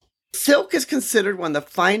silk is considered one of the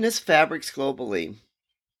finest fabrics globally,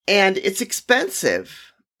 and it's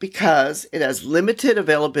expensive because it has limited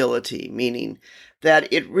availability, meaning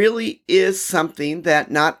that it really is something that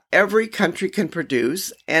not every country can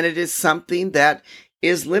produce, and it is something that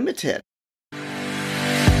is limited.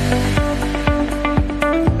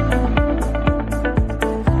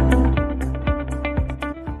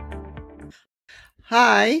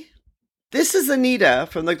 Hi, this is Anita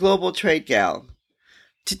from the Global Trade Gal.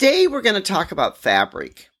 Today we're going to talk about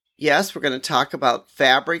fabric. Yes, we're going to talk about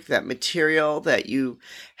fabric, that material that you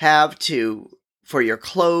have for your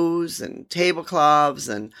clothes and tablecloths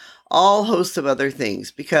and all hosts of other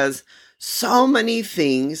things, because so many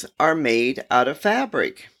things are made out of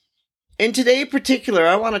fabric. In today in particular,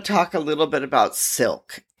 I want to talk a little bit about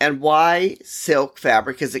silk and why silk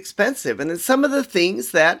fabric is expensive, and then some of the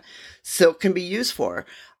things that silk can be used for.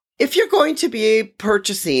 If you're going to be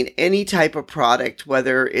purchasing any type of product,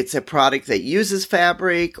 whether it's a product that uses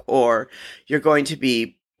fabric, or you're going to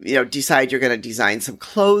be, decide you're going to design some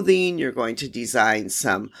clothing, you're going to design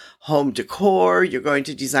some home decor, you're going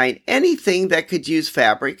to design anything that could use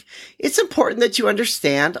fabric, it's important that you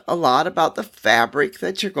understand a lot about the fabric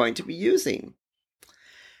that you're going to be using.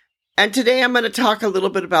 And today I'm going to talk a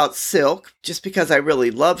little bit about silk, just because I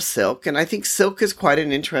really love silk, and I think silk is quite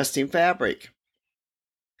an interesting fabric.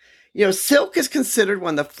 Silk is considered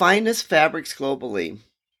one of the finest fabrics globally,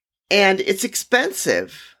 and it's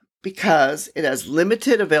expensive because it has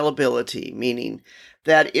limited availability, meaning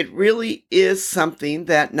that it really is something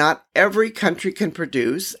that not every country can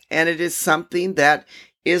produce, and it is something that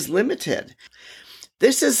is limited.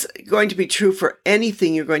 This is going to be true for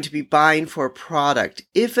anything you're going to be buying for a product.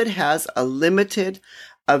 If it has a limited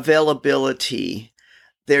availability,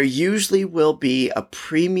 there usually will be a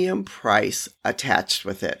premium price attached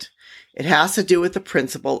with it. It has to do with the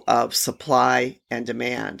principle of supply and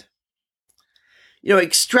demand.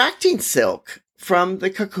 Extracting silk from the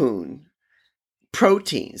cocoon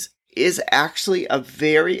proteins is actually a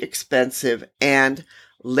very expensive and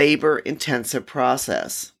labor-intensive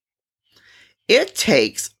process. It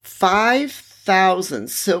takes 5,000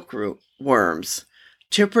 silkworms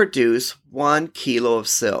to produce 1 kilo of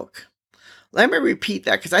silk. Let me repeat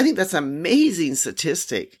that, because I think that's an amazing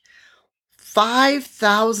statistic.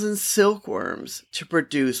 5,000 silkworms to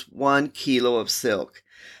produce 1 kilo of silk.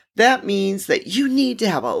 That means that you need to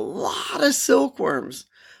have a lot of silkworms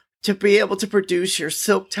to be able to produce your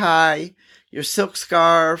silk tie, your silk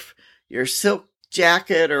scarf, your silk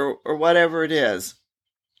jacket, or whatever it is.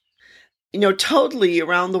 Totally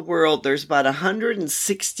around the world, there's about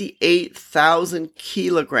 168,000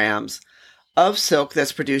 kilograms of silk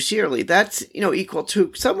that's produced yearly. That's, equal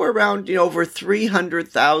to somewhere around, over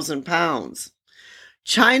 300,000 pounds.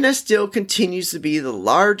 China still continues to be the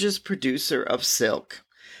largest producer of silk,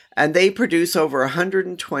 and they produce over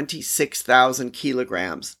 126,000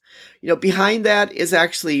 kilograms. Behind that is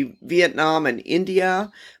actually Vietnam and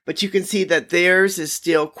India, but you can see that theirs is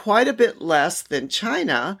still quite a bit less than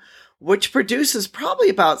China, which produces probably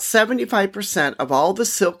about 75% of all the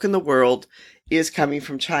silk in the world is coming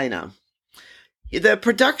from China. The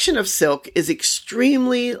production of silk is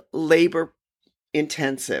extremely labor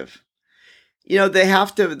intensive.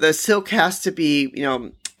 The silk has to be, you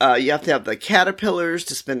have to have the caterpillars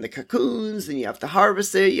to spin the cocoons, and you have to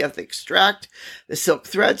harvest it, you have to extract the silk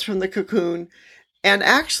threads from the cocoon. And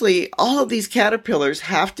actually, all of these caterpillars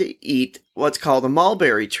have to eat what's called a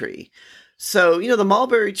mulberry tree. So, the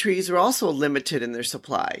mulberry trees are also limited in their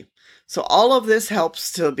supply. So all of this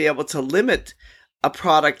helps to be able to limit a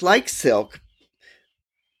product like silk.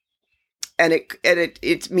 And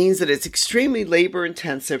it means that it's extremely labor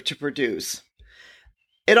intensive to produce.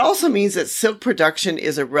 It also means that silk production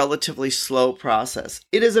is a relatively slow process.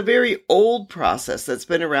 It is a very old process that's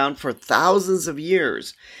been around for thousands of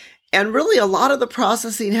years. And really, a lot of the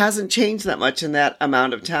processing hasn't changed that much in that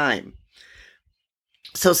amount of time.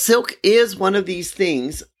 So silk is one of these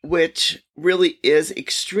things which really is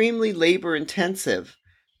extremely labor intensive.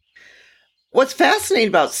 What's fascinating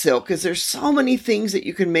about silk is there's so many things that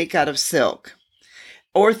you can make out of silk,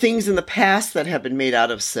 or things in the past that have been made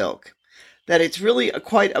out of silk, that it's really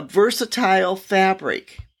quite a versatile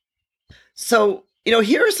fabric. So,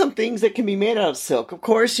 here are some things that can be made out of silk. Of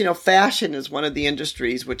course, fashion is one of the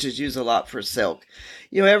industries which is used a lot for silk.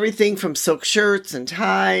 Everything from silk shirts and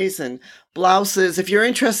ties and blouses. If you're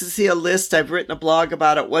interested to see a list, I've written a blog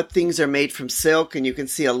about it, what things are made from silk, and you can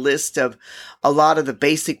see a list of a lot of the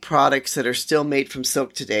basic products that are still made from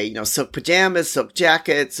silk today. Silk pajamas, silk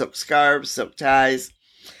jackets, silk scarves, silk ties.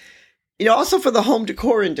 Also for the home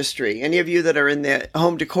decor industry, any of you that are in the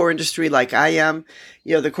home decor industry like I am,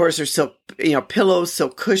 of course, there's silk, pillows,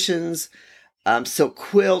 silk cushions, silk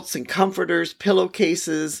quilts and comforters,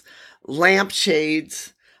 pillowcases,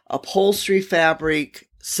 lampshades, upholstery fabric,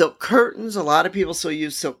 silk curtains. A lot of people still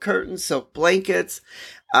use silk curtains, silk blankets.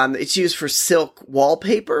 It's used for silk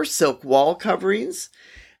wallpaper, silk wall coverings,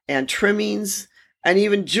 and trimmings, and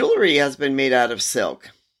even jewelry has been made out of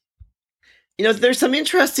silk. There's some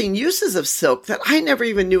interesting uses of silk that I never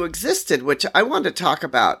even knew existed, which I want to talk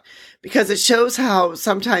about because it shows how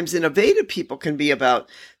sometimes innovative people can be about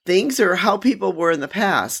things or how people were in the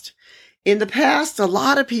past. In the past, a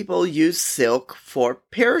lot of people used silk for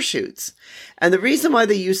parachutes. And the reason why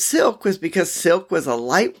they used silk was because silk was a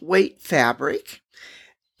lightweight fabric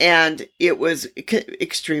and it was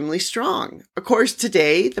extremely strong. Of course,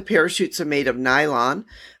 today the parachutes are made of nylon,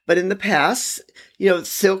 but in the past,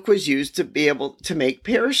 silk was used to be able to make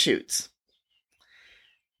parachutes.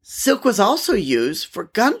 Silk was also used for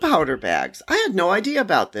gunpowder bags. I had no idea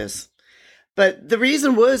about this. But the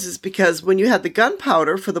reason is because when you had the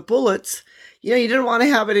gunpowder for the bullets, you didn't want to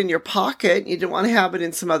have it in your pocket. You didn't want to have it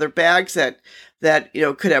in some other bags that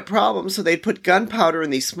could have problems. So they'd put gunpowder in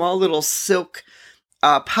these small little silk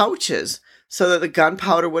pouches so that the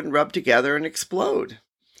gunpowder wouldn't rub together and explode.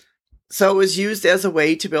 So it was used as a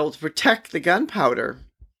way to be able to protect the gunpowder.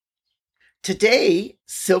 Today,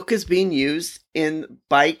 silk is being used in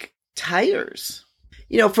bike tires.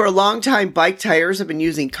 For a long time, bike tires have been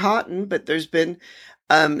using cotton, but there's been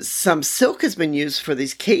some silk has been used for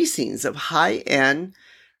these casings of high-end,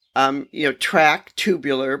 track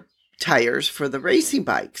tubular tires for the racing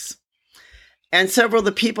bikes. And several of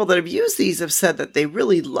the people that have used these have said that they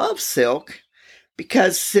really love silk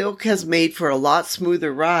because silk has made for a lot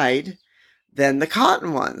smoother ride than the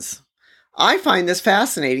cotton ones. I find this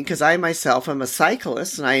fascinating because I myself am a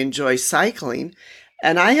cyclist and I enjoy cycling.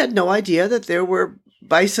 And I had no idea that there were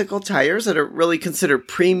bicycle tires that are really considered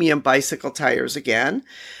premium bicycle tires again,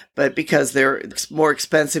 but because they're more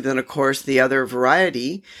expensive than, of course, the other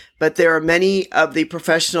variety. But there are many of the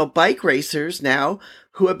professional bike racers now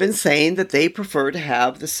who have been saying that they prefer to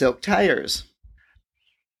have the silk tires.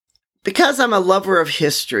 Because I'm a lover of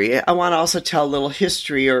history, I want to also tell a little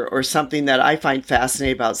history or something that I find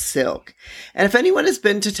fascinating about silk. And if anyone has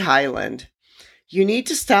been to Thailand, you need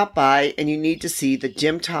to stop by and you need to see the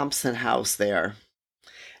Jim Thompson house there.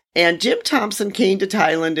 And Jim Thompson came to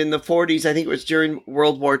Thailand in the 40s. I think it was during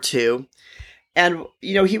World War II. And,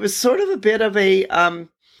 he was sort of a bit of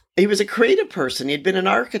he was a creative person. He'd been an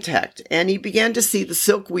architect and he began to see the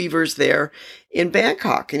silk weavers there in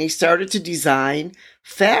Bangkok. And he started to design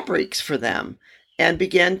fabrics for them and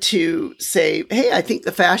began to say, hey, I think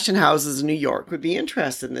the fashion houses in New York would be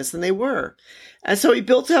interested in this. And they were. And so he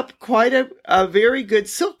built up quite a very good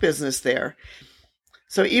silk business there.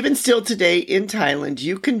 So even still today in Thailand,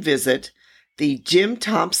 you can visit the Jim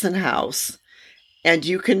Thompson house and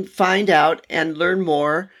you can find out and learn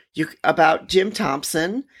more about Jim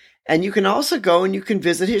Thompson. And you can also go and you can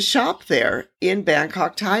visit his shop there in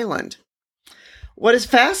Bangkok, Thailand. What is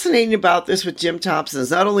fascinating about this with Jim Thompson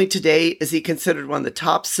is not only today is he considered one of the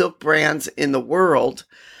top silk brands in the world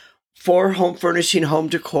for home furnishing, home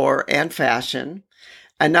decor, and fashion.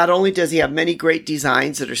 And not only does he have many great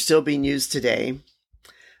designs that are still being used today,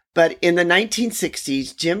 but in the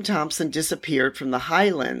 1960s, Jim Thompson disappeared from the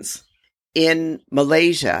highlands in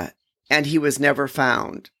Malaysia, and he was never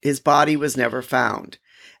found. His body was never found.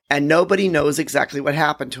 And nobody knows exactly what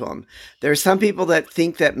happened to him. There are some people that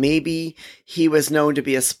think that maybe he was known to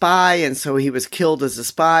be a spy, and so he was killed as a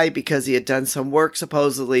spy because he had done some work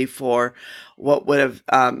supposedly for what would have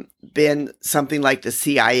been something like the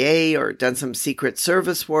CIA or done some Secret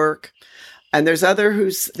Service work. And there's others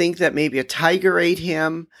who think that maybe a tiger ate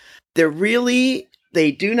him.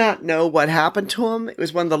 They do not know what happened to him. It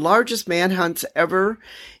was one of the largest manhunts ever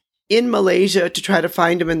in Malaysia to try to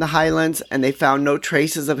find him in the highlands, and they found no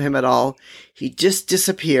traces of him at all. He just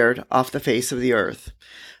disappeared off the face of the earth.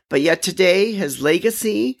 But yet today, his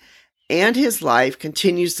legacy and his life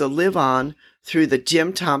continues to live on through the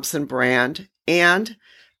Jim Thompson brand and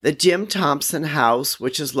the Jim Thompson house,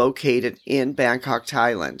 which is located in Bangkok,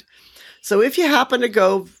 Thailand. So if you happen to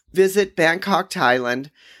go visit Bangkok,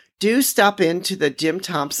 Thailand, do stop into the Jim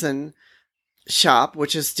Thompson shop,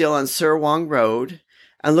 which is still on Surwong Road,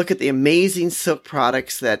 and look at the amazing silk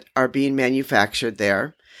products that are being manufactured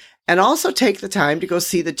there. And also take the time to go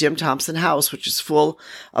see the Jim Thompson house, which is full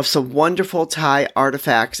of some wonderful Thai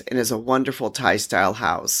artifacts and is a wonderful Thai-style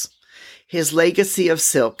house. His legacy of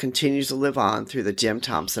silk continues to live on through the Jim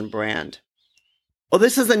Thompson brand. Well,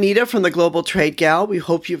 this is Anita from the Global Trade Gal. We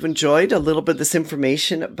hope you've enjoyed a little bit of this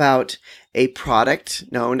information about a product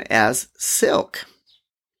known as silk.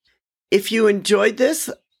 If you enjoyed this,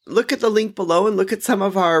 look at the link below and look at some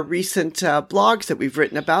of our recent blogs that we've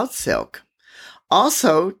written about silk.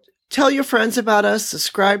 Also, tell your friends about us,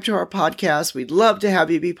 subscribe to our podcast. We'd love to have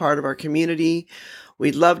you be part of our community.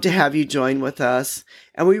 We'd love to have you join with us.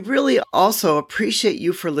 And we really also appreciate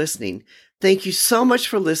you for listening. Thank you so much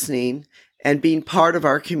for listening and being part of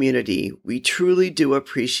our community. We truly do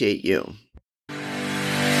appreciate you.